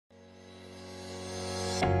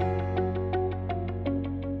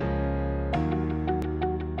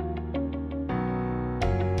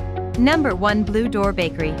Number 1. Blue Door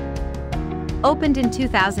Bakery. Opened in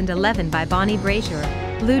 2011 by Bonnie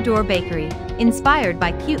Brazier, Blue Door Bakery, inspired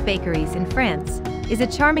by cute bakeries in France, is a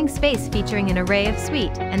charming space featuring an array of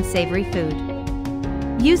sweet and savory food,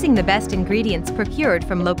 using the best ingredients procured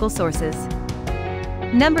from local sources.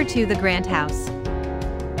 Number 2. The Grant House.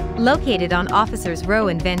 Located on Officers Row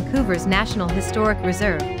in Vancouver's National Historic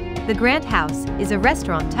Reserve, the Grant House is a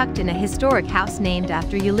restaurant tucked in a historic house named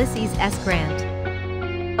after Ulysses S. Grant.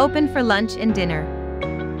 Open for lunch and dinner.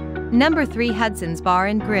 Number 3. Hudson's Bar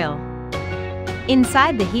and Grill.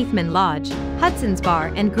 Inside the Heathman Lodge, Hudson's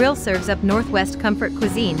Bar and Grill serves up Northwest comfort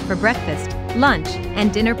cuisine for breakfast, lunch,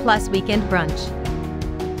 and dinner plus weekend brunch.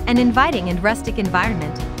 An inviting and rustic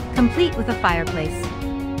environment, complete with a fireplace.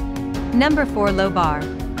 Number 4. Low Bar.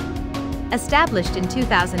 Established in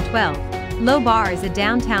 2012, Low Bar is a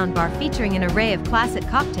downtown bar featuring an array of classic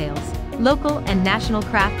cocktails, local and national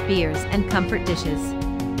craft beers, and comfort dishes.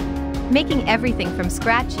 Making everything from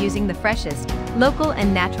scratch using the freshest, local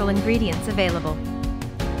and natural ingredients available.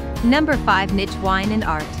 Number 5. Niche Wine and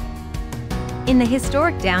Art. In the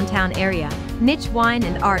historic downtown area, Niche Wine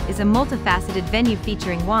and Art is a multifaceted venue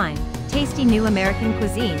featuring wine, tasty new American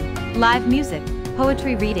cuisine, live music,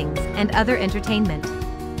 poetry readings, and other entertainment.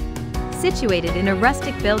 Situated in a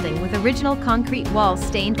rustic building with original concrete walls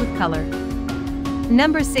stained with color.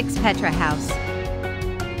 Number 6. Petra House.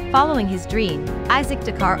 Following his dream, Isaac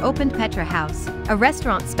Dakar opened Petra House, a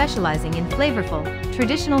restaurant specializing in flavorful,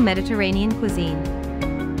 traditional Mediterranean cuisine.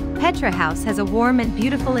 Petra House has a warm and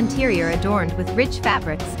beautiful interior adorned with rich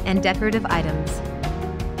fabrics and decorative items.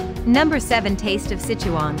 Number 7. Taste of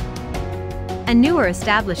Sichuan. A newer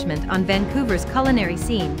establishment on Vancouver's culinary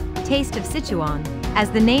scene, Taste of Sichuan,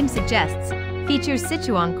 as the name suggests, features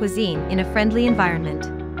Sichuan cuisine in a friendly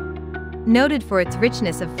environment. Noted for its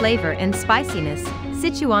richness of flavor and spiciness,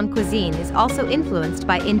 Sichuan cuisine is also influenced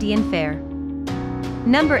by Indian fare.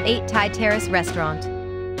 Number 8. Thai Terrace Restaurant.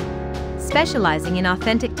 Specializing in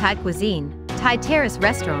authentic Thai cuisine, Thai Terrace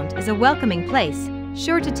Restaurant is a welcoming place,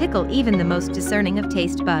 sure to tickle even the most discerning of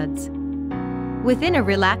taste buds. Within a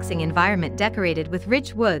relaxing environment decorated with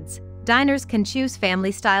rich woods, diners can choose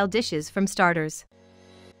family-style dishes from starters.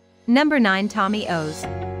 Number 9. Tommy O's.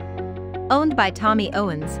 Owned by Tommy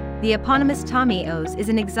Owens, the eponymous Tommy O's is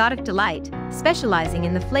an exotic delight, specializing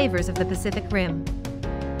in the flavors of the Pacific Rim.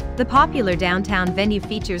 The popular downtown venue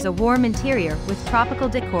features a warm interior with tropical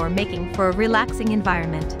decor making for a relaxing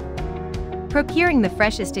environment. Procuring the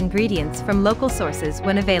freshest ingredients from local sources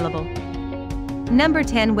when available. Number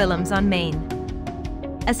 10. Willems on Main.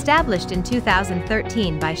 Established in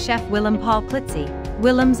 2013 by Chef Willem Paul Klitze,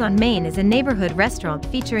 Willems on Main is a neighborhood restaurant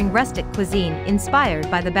featuring rustic cuisine inspired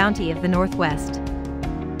by the bounty of the Northwest.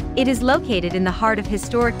 It is located in the heart of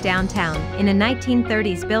historic downtown in a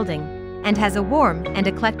 1930s building and has a warm and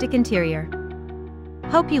eclectic interior.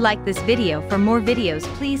 Hope you like this video. For more videos,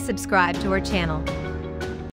 please subscribe to our channel.